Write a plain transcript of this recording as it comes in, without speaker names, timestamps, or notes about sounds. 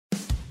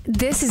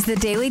This is the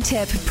Daily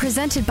Tip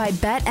presented by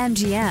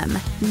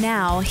BetMGM.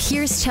 Now,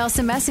 here's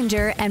Chelsea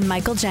Messenger and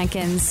Michael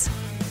Jenkins.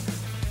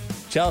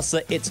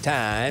 Chelsea, it's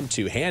time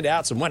to hand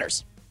out some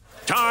winners.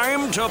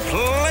 Time to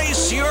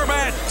place your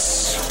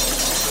bets.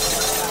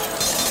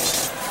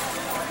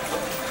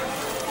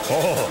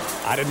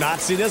 Oh, I did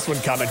not see this one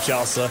coming,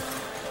 Chelsea.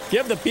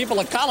 Give the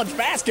people a college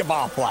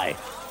basketball play.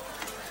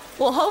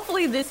 Well,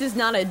 hopefully this is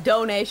not a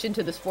donation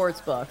to the sports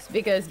books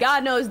because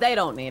God knows they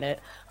don't need it.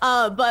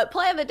 But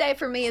play of the day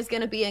for me is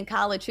going to be in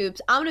college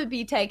hoops. I'm going to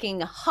be taking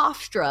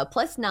Hofstra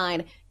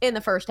 +9 in the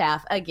first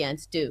half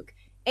against Duke.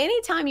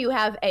 Anytime you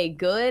have a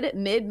good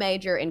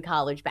mid-major in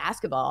college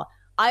basketball,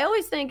 I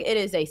always think it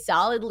is a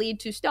solid lead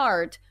to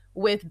start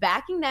with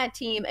backing that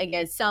team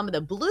against some of the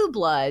blue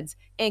bloods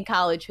in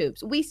college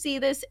hoops. We see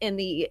this in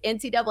the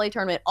NCAA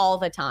tournament all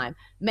the time.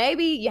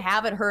 Maybe you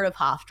haven't heard of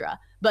Hofstra,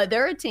 but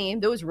they're a team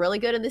that was really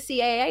good in the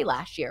CAA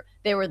last year.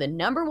 They were the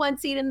number 1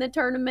 seed in the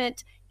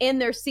tournament, in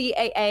their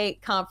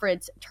CAA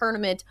conference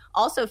tournament,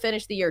 also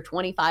finished the year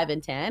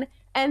 25-10.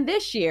 And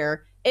this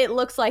year, it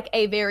looks like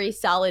a very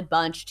solid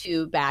bunch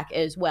to back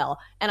as well.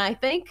 And I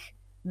think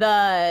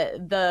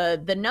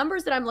the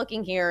numbers that I'm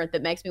looking here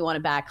that makes me want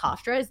to back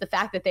Hofstra is the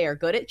fact that they are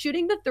good at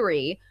shooting the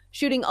three,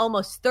 shooting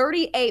almost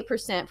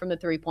 38% from the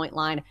three-point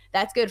line.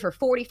 That's good for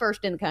 41st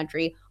in the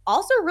country.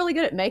 Also really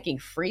good at making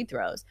free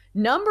throws.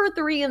 Number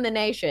 3 in the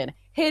nation,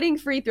 hitting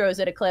free throws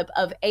at a clip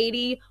of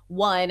 81%.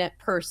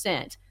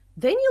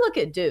 Then you look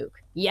at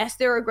Duke. Yes,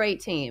 they're a great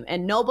team,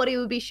 and nobody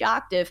would be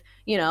shocked if,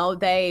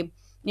 they,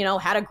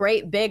 had a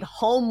great big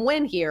home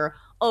win here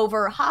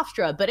over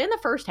Hofstra. But in the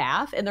first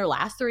half, in their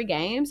last 3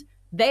 games,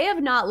 they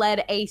have not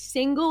led a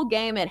single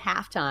game at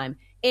halftime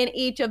in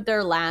each of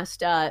their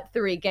last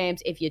 3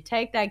 games. If you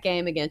take that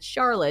game against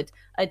Charlotte,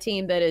 a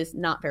team that is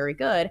not very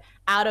good,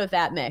 out of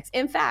that mix.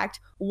 In fact,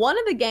 one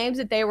of the games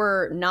that they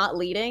were not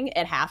leading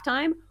at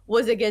halftime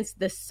was against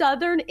the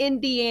Southern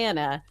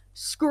Indiana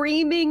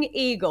Screaming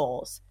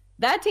Eagles.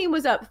 That team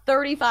was up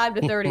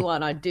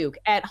 35-31 on Duke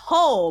at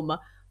home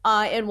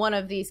in one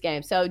of these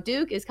games. So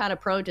Duke is kind of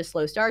prone to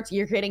slow starts.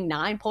 You're getting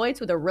 9 points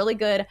with a really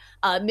good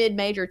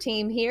mid-major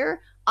team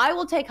here. I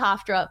will take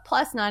Hofstra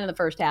 +9 in the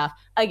first half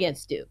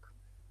against Duke.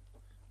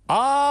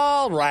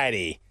 All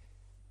righty.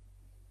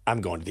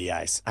 I'm going to the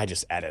ice. I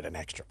just added an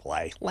extra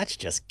play. Let's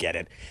just get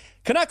it.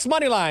 Canucks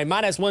money line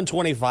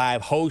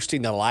 -125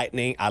 hosting the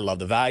Lightning. I love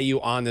the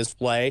value on this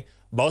play.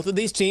 Both of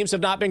these teams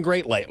have not been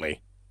great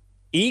lately.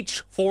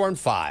 Each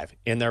 4-5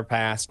 in their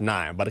past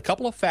 9. But a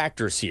couple of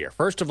factors here.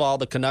 First of all,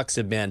 the Canucks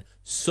have been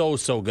so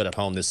good at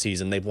home this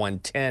season. They've won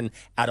 10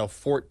 out of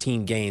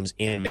 14 games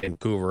in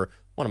Vancouver,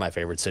 one of my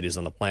favorite cities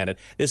on the planet.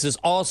 This is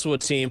also a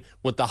team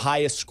with the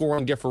highest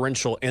scoring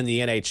differential in the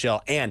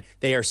NHL, and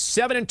they are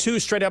 7-2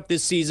 straight up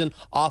this season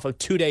off of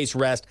 2 days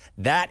rest.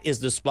 That is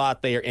the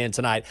spot they are in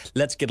tonight.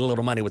 Let's get a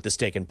little money with the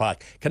stake and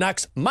puck.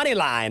 Canucks money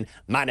line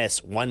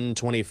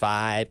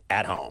 -125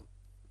 at home.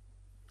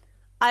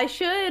 I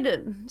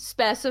should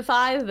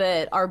specify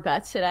that our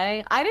bets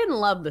today, I didn't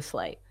love the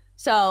slate.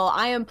 So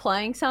I am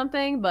playing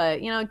something, but,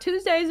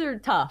 Tuesdays are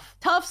tough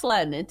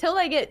sledding. Until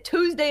they get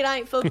Tuesday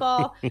night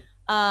football,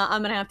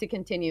 I'm going to have to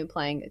continue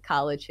playing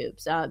college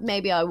hoops.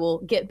 Maybe I will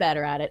get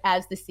better at it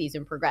as the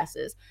season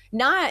progresses.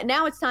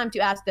 Now it's time to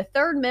ask the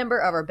third member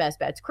of our Best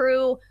Bets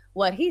crew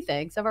what he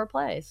thinks of our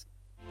plays.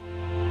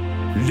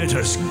 Let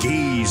us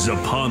gaze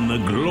upon the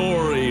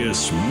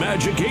glorious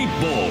magic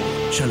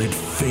 8-ball. Shall it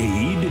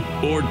fade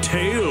or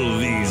tail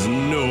these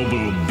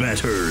noble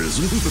betters?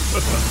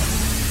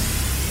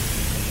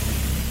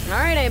 All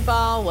right,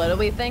 8-ball, what do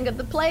we think of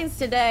the plays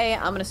today?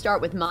 I'm going to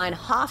start with mine.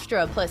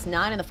 Hofstra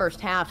 +9 in the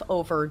first half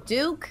over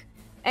Duke.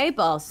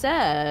 8-ball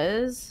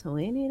says,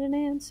 we need an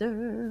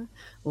answer.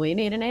 We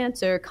need an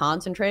answer.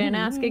 Concentrate and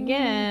ask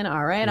again.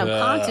 All right, I'm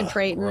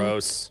concentrating.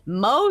 Gross.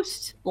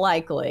 Most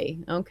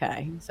likely.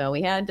 Okay, so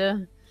we had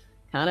to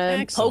kind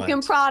of poke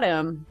and prod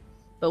him,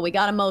 but we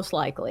got him most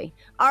likely.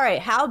 All right,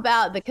 how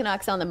about the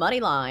Canucks on the money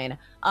line?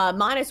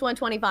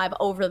 -125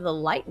 over the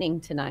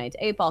Lightning tonight.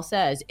 8-ball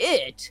says,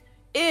 it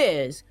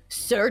is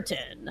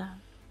certain.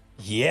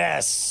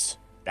 Yes.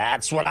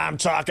 That's what I'm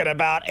talking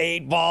about,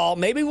 8-ball.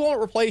 Maybe we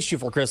won't replace you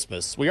for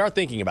Christmas. We are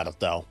thinking about it,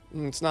 though.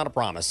 It's not a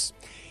promise.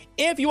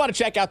 If you want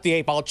to check out the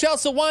 8-ball,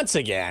 Chelsea once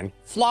again,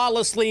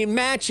 flawlessly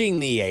matching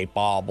the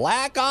 8-ball,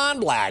 black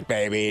on black,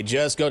 baby.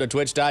 Just go to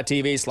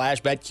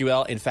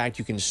twitch.tv/BetQL. In fact,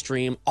 you can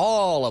stream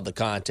all of the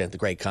content, the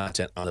great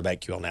content on the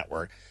BetQL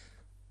network.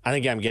 I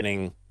think I'm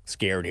getting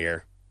scared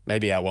here.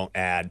 Maybe I won't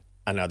add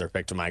another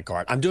pick to my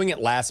card. I'm doing it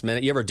last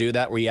minute. You ever do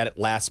that where you add it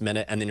last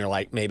minute and then you're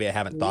like, maybe I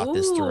haven't thought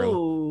this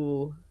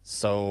through?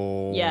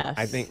 So yes.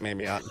 I think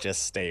maybe I'll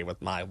just stay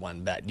with my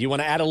one bet. Do you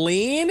want to add a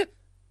lean?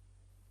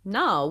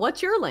 No.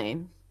 What's your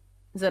lean?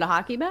 Is it a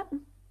hockey bet?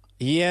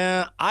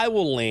 Yeah, I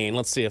will lean.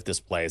 Let's see if this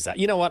plays out.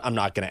 You know what? I'm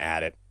not going to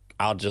add it.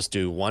 I'll just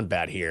do one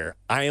bet here.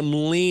 I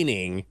am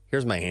leaning.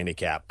 Here's my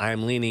handicap. I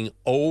am leaning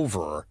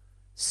over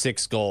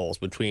 6 goals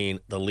between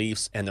the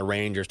Leafs and the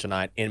Rangers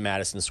tonight in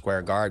Madison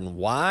Square Garden.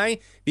 Why?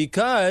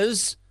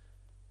 Because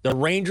the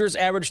Rangers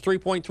average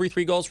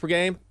 3.33 goals per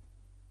game.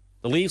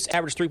 The Leafs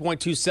average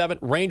 3.27.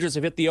 Rangers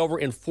have hit the over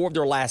in 4 of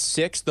their last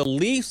 6. The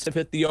Leafs have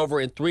hit the over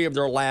in 3 of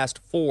their last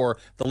 4.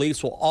 The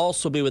Leafs will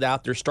also be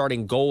without their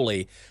starting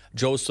goalie,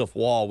 Joseph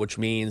Woll, which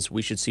means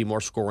we should see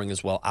more scoring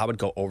as well. I would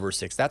go over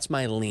 6. That's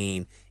my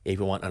lean if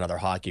you want another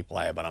hockey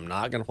play, but I'm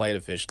not going to play it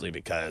officially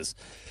because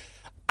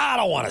I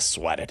don't want to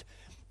sweat it.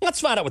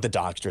 Let's find out what the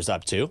Donkster's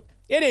up to.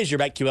 It is your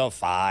BetQL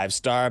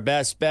 5-star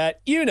best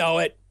bet. You know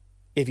it.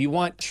 If you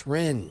want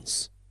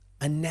trends,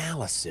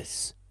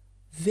 analysis,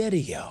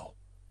 video,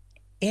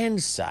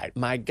 insight,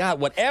 my God,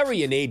 whatever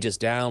you need,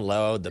 just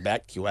download the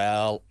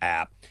BetQL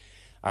app.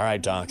 All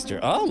right, Donkster.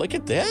 Oh, look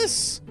at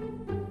this.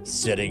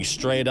 Sitting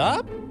straight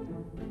up,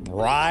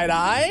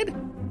 bright-eyed,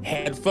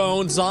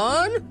 headphones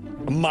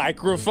on,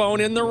 microphone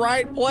in the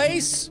right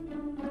place.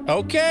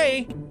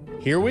 Okay,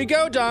 here we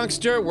go,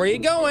 Donkster. Where are you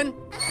going?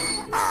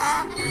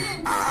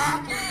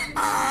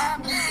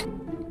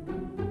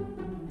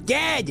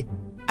 Dad,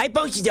 I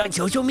posted on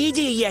social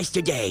media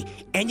yesterday,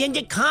 and in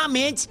the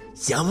comments,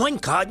 someone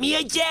called me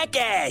a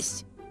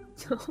jackass.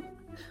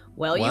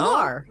 Well, you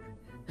are.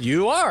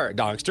 You are,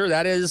 Donkster.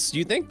 That is,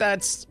 you think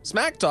that's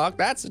smack talk.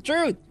 That's the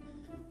truth.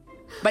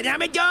 But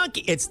I'm a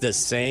donkey. It's the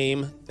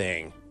same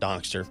thing,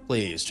 Donkster.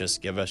 Please,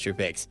 just give us your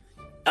picks.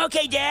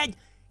 Okay, Dad.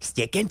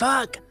 Stick and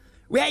puck.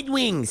 Red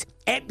Wings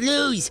at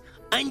Blues,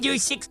 under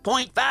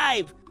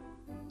 6.5.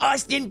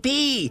 Austin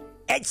P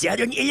at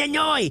Southern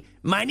Illinois,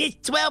 minus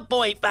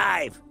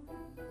 12.5.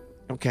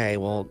 Okay,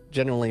 well,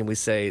 generally we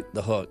say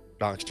the hook,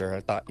 Donkster. I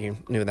thought you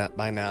knew that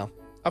by now.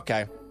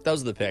 Okay,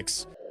 those are the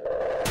picks.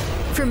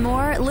 For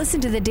more,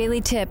 listen to the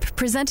Daily Tip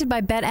presented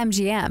by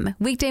BetMGM.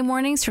 Weekday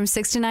mornings from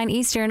 6 to 9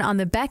 Eastern on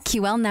the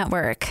BetQL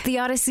network, the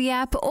Odyssey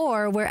app,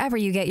 or wherever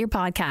you get your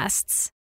podcasts.